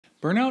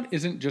Burnout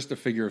isn't just a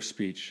figure of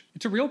speech.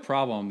 It's a real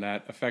problem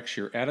that affects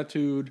your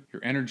attitude,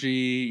 your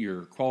energy,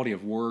 your quality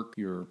of work,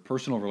 your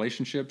personal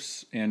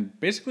relationships, and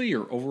basically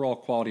your overall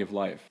quality of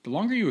life. The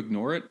longer you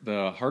ignore it,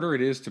 the harder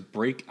it is to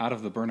break out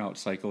of the burnout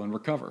cycle and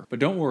recover. But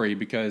don't worry,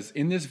 because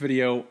in this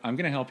video, I'm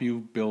going to help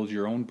you build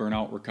your own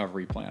burnout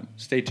recovery plan.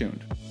 Stay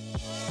tuned.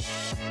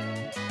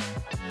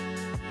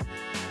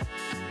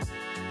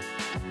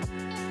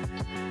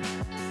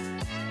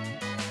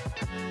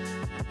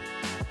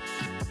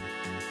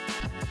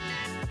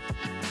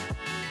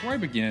 Before I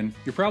begin,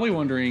 you're probably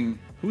wondering,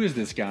 who is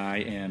this guy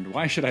and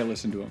why should I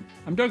listen to him?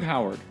 I'm Doug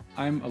Howard.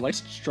 I'm a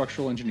licensed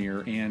structural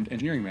engineer and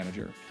engineering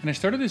manager, and I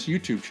started this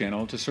YouTube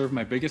channel to serve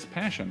my biggest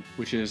passion,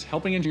 which is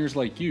helping engineers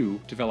like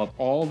you develop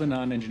all the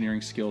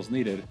non-engineering skills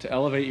needed to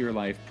elevate your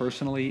life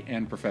personally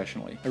and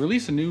professionally. I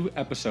release a new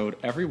episode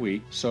every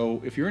week,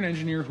 so if you're an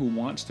engineer who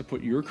wants to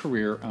put your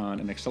career on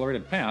an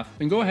accelerated path,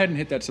 then go ahead and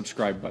hit that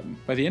subscribe button.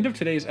 By the end of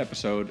today's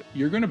episode,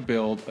 you're going to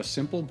build a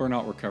simple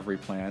burnout recovery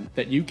plan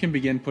that you can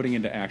begin putting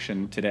into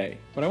action today.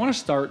 But I want to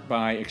start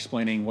by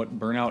explaining what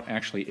burnout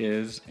actually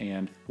is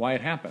and why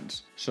it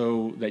happens,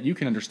 so that you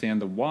can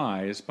understand the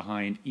whys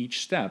behind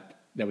each step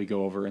that we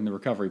go over in the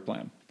recovery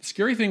plan. The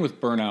scary thing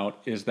with burnout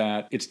is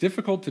that it's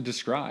difficult to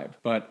describe,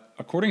 but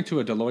according to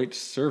a Deloitte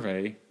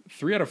survey,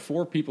 3 out of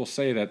 4 people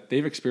say that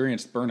they've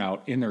experienced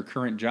burnout in their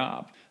current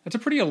job. That's a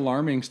pretty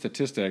alarming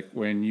statistic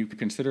when you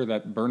consider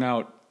that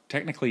burnout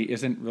technically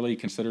isn't really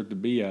considered to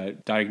be a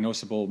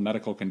diagnosable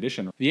medical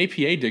condition. The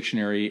APA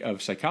Dictionary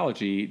of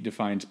Psychology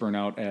defines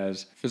burnout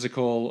as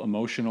physical,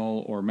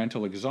 emotional, or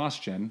mental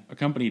exhaustion,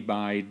 accompanied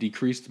by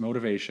decreased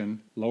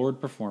motivation, lowered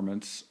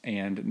performance,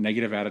 and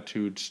negative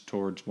attitudes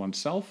towards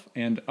oneself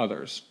and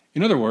others.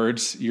 In other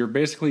words, you're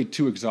basically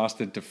too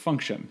exhausted to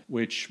function,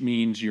 which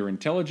means your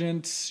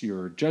intelligence,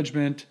 your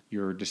judgment,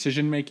 your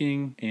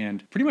decision-making,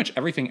 and pretty much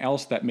everything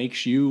else that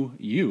makes you,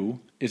 you,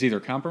 is either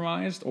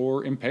compromised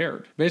or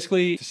impaired.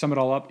 Basically, to sum it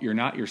all up, you're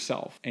not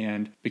yourself.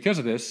 And because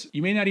of this,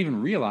 you may not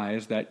even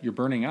realize that you're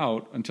burning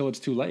out until it's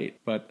too late.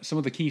 But some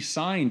of the key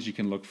signs you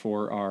can look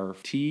for are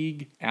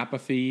fatigue,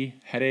 apathy,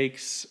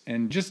 headaches,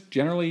 and just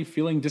generally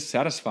feeling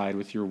dissatisfied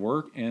with your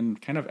work and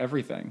kind of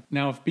everything.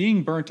 Now, if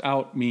being burnt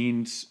out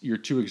means you're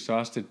too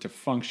exhausted to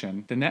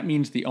function, then that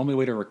means the only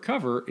way to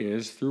recover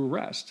is through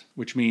rest,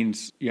 which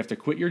means you have to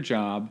quit your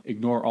job,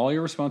 ignore all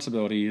your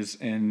responsibilities,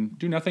 and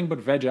do nothing but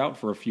veg out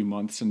for a few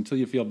months until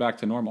you feel back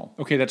to normal.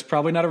 Okay, that's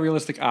probably not a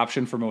realistic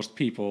option for most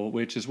people,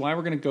 which is why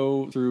we're going to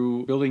go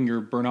through building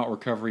your burnout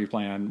recovery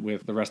plan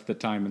with the rest of the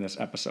time in this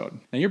episode.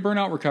 Now, your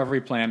burnout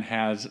recovery plan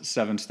has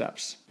 7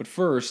 steps. But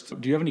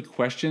first, do you have any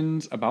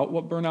questions about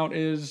what burnout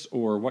is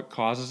or what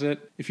causes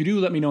it? If you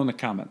do, let me know in the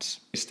comments.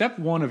 Step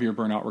 1 of your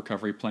burnout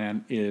recovery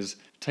plan is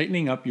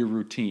tightening up your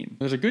routine.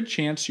 There's a good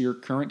chance your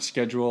current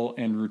schedule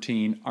and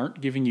routine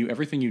aren't giving you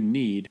everything you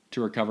need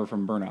to recover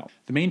from burnout.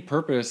 The main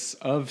purpose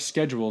of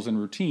schedules and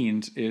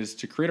routines is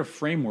to create a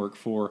framework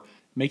for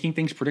making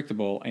things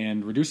predictable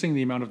and reducing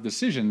the amount of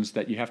decisions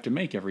that you have to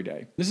make every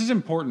day. This is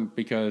important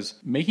because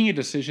making a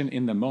decision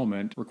in the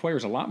moment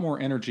requires a lot more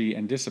energy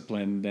and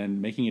discipline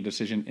than making a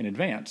decision in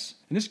advance.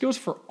 And this goes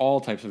for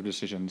all types of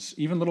decisions,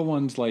 even little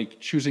ones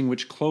like choosing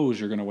which clothes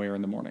you're going to wear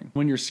in the morning.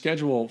 When your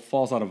schedule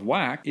falls out of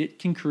whack, it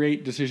can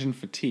create decision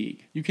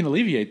fatigue. You can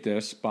alleviate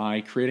this by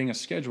creating a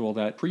schedule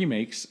that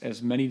pre-makes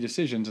as many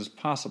decisions as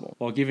possible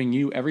while giving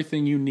you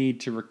everything you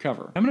need to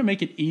recover. I'm going to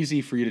make it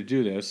easy for you to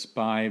do this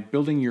by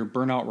building your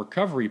burnout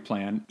recovery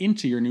plan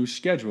into your new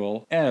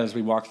schedule as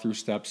we walk through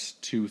steps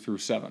 2 through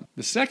 7.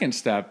 The second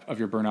step of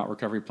your burnout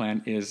recovery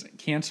plan is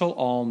cancel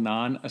all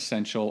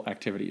non-essential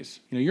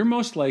activities. You're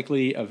most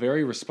likely a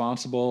very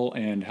responsible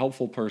and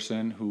helpful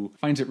person who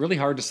finds it really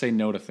hard to say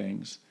no to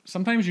things.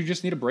 Sometimes you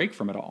just need a break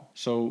from it all.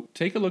 So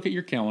take a look at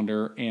your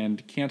calendar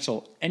and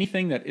cancel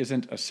anything that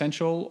isn't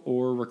essential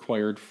or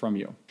required from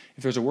you.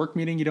 If there's a work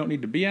meeting you don't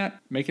need to be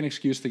at, make an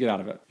excuse to get out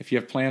of it. If you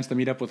have plans to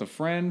meet up with a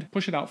friend,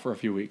 push it out for a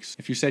few weeks.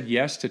 If you said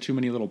yes to too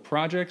many little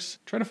projects,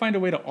 try to find a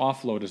way to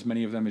offload as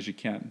many of them as you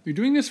can. You're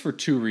doing this for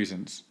 2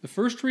 reasons. The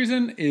first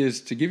reason is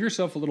to give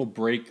yourself a little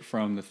break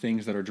from the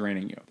things that are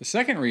draining you. The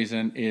second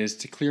reason is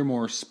to clear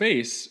more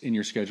space in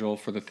your schedule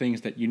for the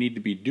things that you need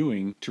to be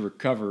doing to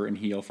recover and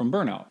heal from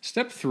burnout.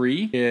 Step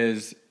 3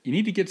 is you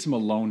need to get some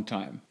alone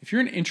time. If you're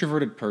an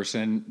introverted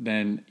person,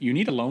 then you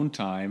need alone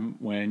time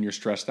when you're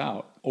stressed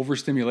out.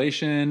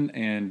 Overstimulation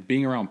and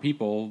being around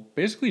people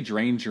basically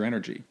drains your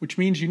energy, which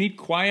means you need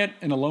quiet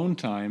and alone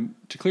time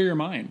to clear your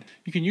mind.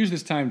 You can use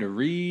this time to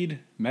read,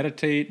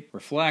 meditate,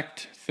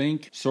 reflect,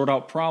 think, sort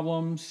out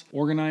problems,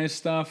 organize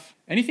stuff.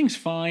 Anything's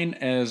fine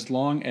as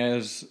long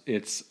as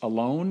it's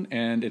alone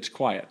and it's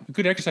quiet. A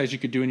good exercise you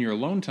could do in your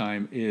alone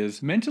time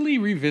is mentally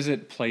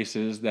revisit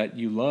places that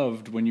you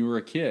loved when you were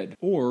a kid,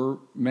 or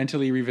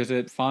mentally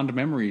revisit fond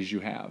memories you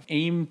have.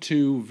 Aim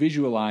to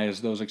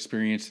visualize those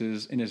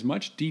experiences in as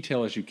much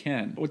detail as you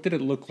can. What did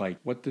it look like?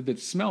 What did it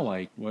smell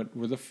like? What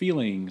were the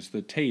feelings,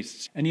 the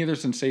tastes, any other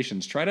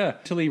sensations? Try to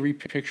mentally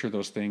repicture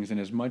those things in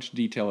as much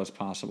detail as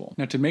possible.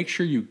 Now, to make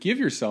sure you give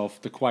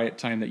yourself the quiet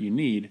time that you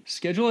need,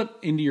 schedule it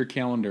into your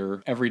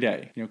calendar every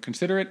day.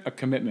 Consider it a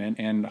commitment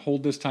and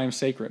hold this time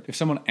sacred. If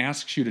someone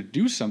asks you to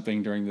do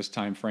something during this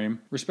time frame,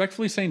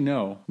 respectfully say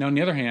no. Now, on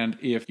the other hand,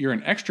 if you're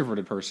an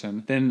extroverted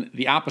person, then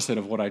the opposite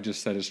of what I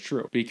just said is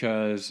true,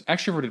 because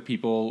extroverted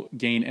people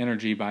gain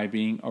energy by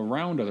being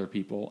around other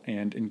people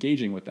and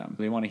engaging with them.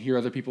 They want to hear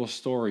other people's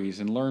stories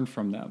and learn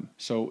from them.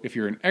 So if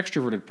you're an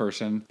extroverted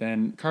person,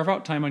 then carve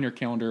out time on your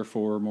calendar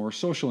for more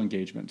social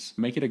engagements.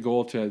 Make it a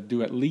goal to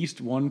do at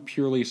least one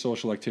purely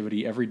social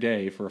activity every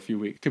day for a few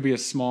weeks. It could be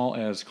as small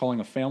as calling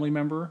a family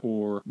member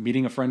or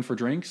meeting a friend for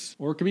drinks,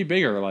 or it could be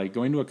bigger, like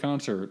going to a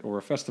concert or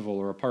a festival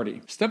or a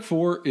party. Step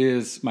 4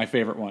 is my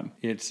favorite one.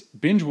 It's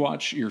binge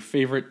watch your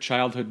favorite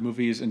childhood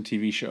movies and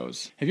TV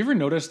shows. Have you ever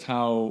noticed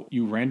how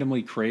you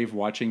randomly crave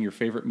watching your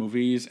favorite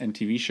movies and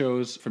TV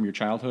shows from your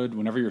childhood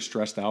whenever you're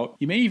stressed out?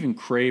 You may even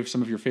crave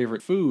some of your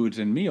favorite foods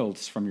and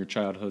meals from your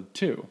childhood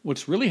too.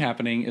 What's really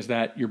happening is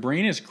that your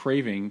brain is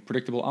craving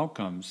predictable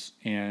outcomes,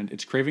 and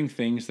it's craving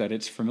things that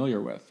it's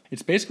familiar with.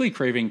 It's basically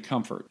craving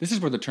comfort. This is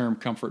where the term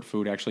comfort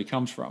food actually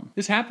comes from.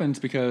 This happens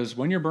because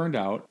when you're burned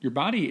out, your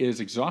body is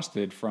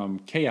exhausted from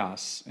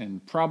chaos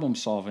and problem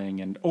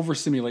solving and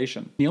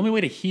overstimulation. The only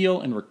way to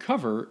heal and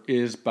recover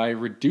is by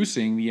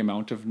reducing the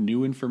amount of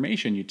new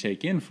information you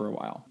take in for a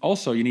while.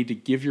 Also, you need to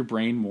give your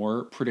brain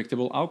more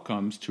predictable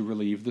outcomes to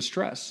relieve the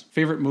stress.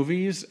 Favorite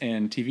movies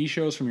and TV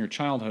shows from your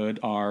childhood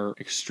are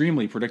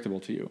extremely predictable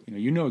to you.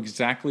 You know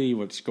exactly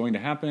what's going to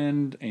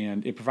happen,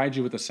 and it provides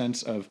you with a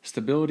sense of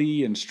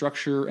stability and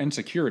structure and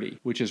security,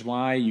 which is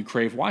why you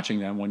crave watching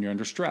them when you're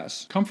under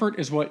stress. Comfort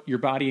is what your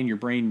body and your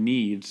brain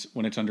needs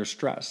when it's under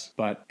stress.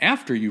 But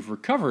after you've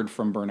recovered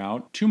from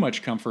burnout, too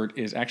much comfort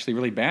is actually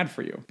really bad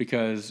for you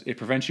because it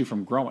prevents you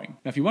from growing.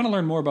 Now, if you want to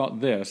learn more about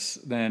this,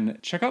 then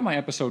check out my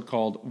episode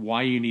called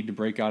Why You Need to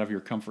Break Out of Your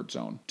Comfort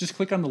Zone. Just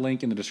click on the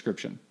link in the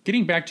description.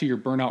 Getting back to your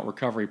burnout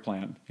recovery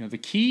plan, the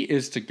key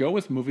is to go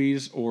with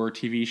movies or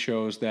TV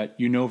shows that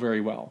you know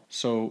very well.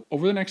 So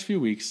over the next few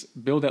weeks,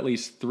 build at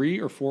least 3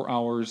 or 4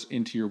 hours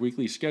into your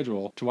weekly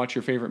schedule to watch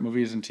your favorite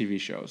movies and TV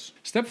shows.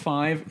 Step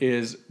 5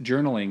 is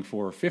journaling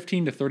for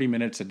 15 to 30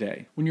 minutes a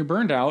day. When you're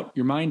burned out,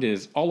 your mind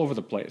is all over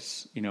the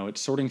place.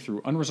 It's sorting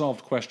through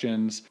unresolved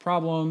questions,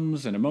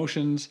 problems, and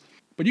emotions.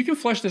 But you can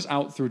flesh this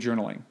out through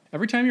journaling.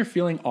 Every time you're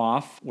feeling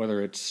off,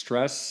 whether it's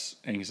stress,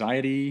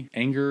 anxiety,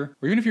 anger,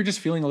 or even if you're just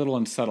feeling a little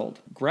unsettled,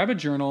 grab a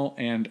journal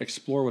and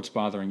explore what's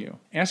bothering you.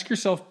 Ask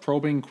yourself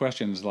probing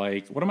questions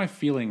like, what am I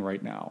feeling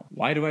right now?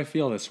 Why do I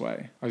feel this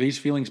way? Are these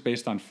feelings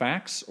based on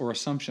facts or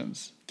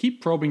assumptions?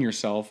 Keep probing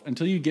yourself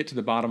until you get to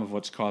the bottom of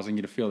what's causing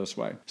you to feel this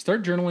way.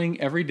 Start journaling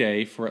every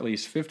day for at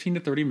least 15 to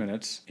 30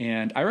 minutes,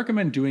 and I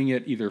recommend doing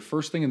it either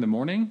first thing in the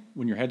morning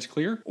when your head's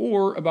clear,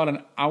 or about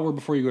an hour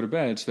before you go to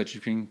bed so that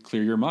you can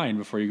clear your mind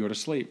before you go to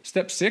sleep.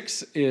 Step 6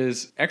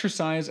 is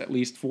exercise at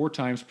least 4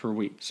 times per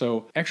week.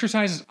 So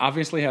exercise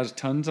obviously has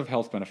tons of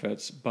health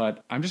benefits,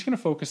 but I'm just going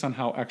to focus on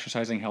how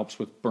exercising helps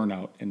with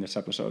burnout in this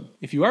episode.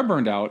 If you are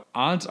burned out,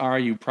 odds are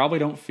you probably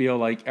don't feel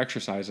like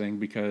exercising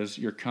because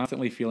you're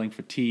constantly feeling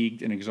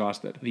fatigued and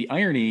exhausted. The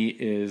irony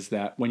is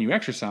that when you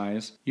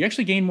exercise, you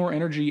actually gain more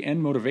energy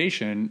and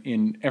motivation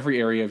in every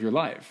area of your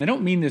life. I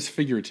don't mean this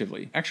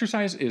figuratively.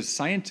 Exercise is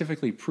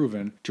scientifically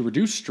proven to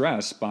reduce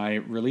stress by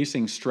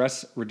releasing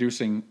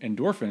stress-reducing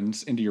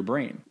endorphins into your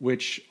brain,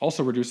 which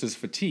also reduces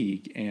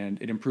fatigue,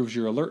 and it improves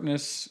your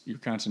alertness, your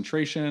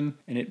concentration,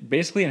 and it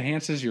basically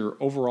enhances your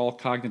overall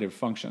cognitive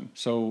function.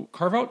 So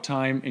carve out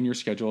time in your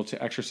schedule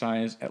to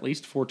exercise at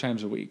least 4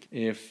 times a week.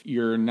 If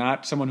you're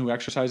not someone who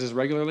exercises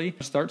regularly,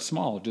 start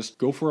small. Just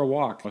go for a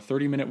walk, a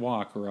 30-minute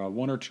walk, or a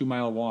 1 or 2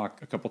 mile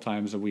walk a couple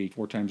times a week,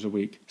 4 times a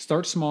week.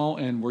 Start small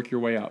and work your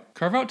way up.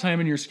 Carve out time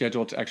in your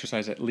schedule to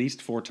exercise at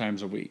least 4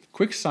 times a week.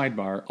 Quick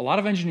sidebar, a lot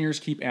of engineers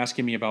keep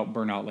asking me about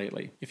burnout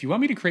lately. If you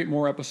want me to create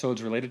more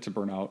episodes related to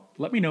burnout,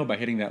 let me know by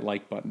hitting that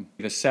like button.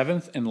 The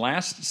 7th and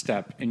last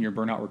step in your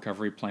burnout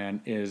recovery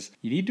plan is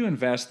you need to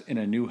invest in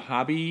a new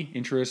hobby,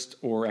 interest,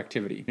 or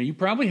activity. Now, you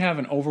probably have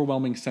an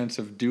overwhelming sense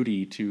of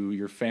duty to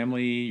your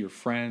family, your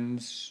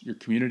friends, your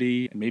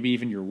community, and maybe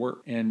even your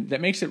work. And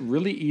that makes it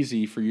really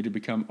easy for you to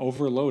become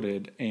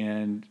overloaded,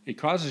 and it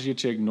causes you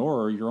to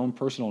ignore your own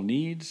personal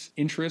needs,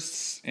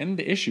 interests, and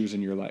the issues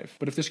in your life.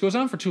 But if this goes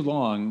on for too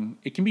long,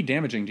 it can be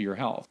damaging to your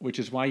health, which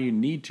is why you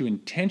need to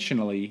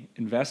intentionally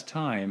invest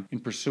time in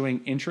pursuing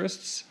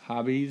interests,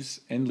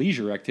 hobbies, and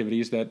leisure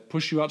activities that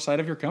push you outside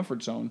of your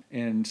comfort zone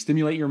and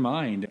stimulate your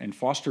mind and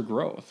foster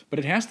growth. But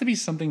it has to be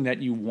something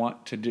that you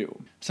want to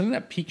do, something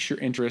that piques your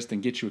interest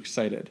and gets you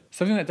excited,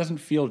 something that doesn't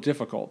feel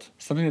difficult,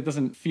 something that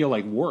doesn't feel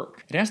like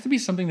work. It has to be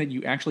something that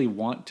you actually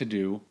want to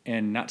do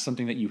and not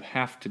something that you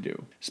have to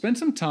do. Spend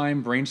some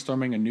time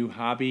brainstorming a new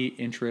hobby,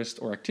 interest,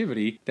 or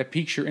activity that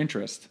piques your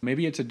interest.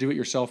 Maybe it's a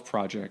do-it-yourself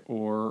project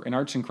or an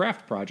arts and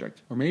craft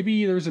project, or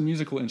maybe there's a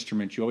musical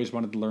instrument you always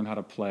wanted to learn how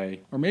to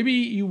play, or maybe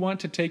you want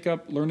to take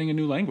up learning a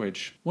new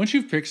language. Once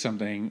you've picked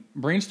something,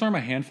 brainstorm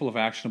a handful of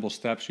actionable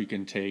steps you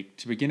can take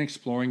to begin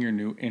exploring your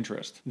new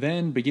interest.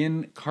 Then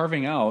begin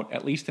carving out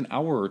at least an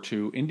hour or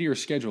two into your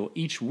schedule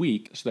each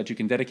week so that you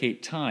can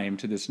dedicate time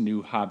to this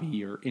new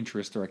hobby or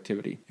interest or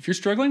activity. If you're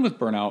struggling with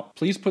burnout,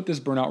 please put this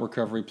burnout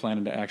recovery plan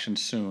into action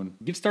soon.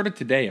 Get started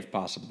today if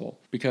possible,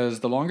 because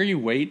the longer you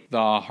wait,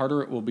 the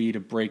harder it will be to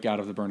break out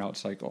of the burnout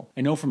cycle.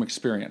 I know from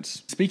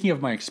experience. Speaking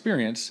of my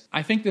experience,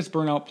 I think this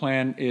burnout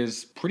plan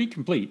is pretty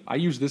complete. I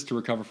used this to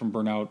recover from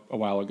burnout a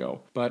while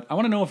ago, but I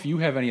want to know if you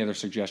have any other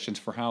suggestions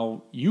for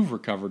how you've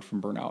recovered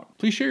from burnout.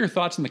 Please share your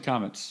thoughts in the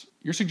comments.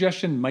 Your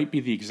suggestion might be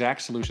the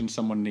exact solution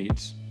someone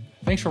needs.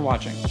 Thanks for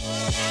watching.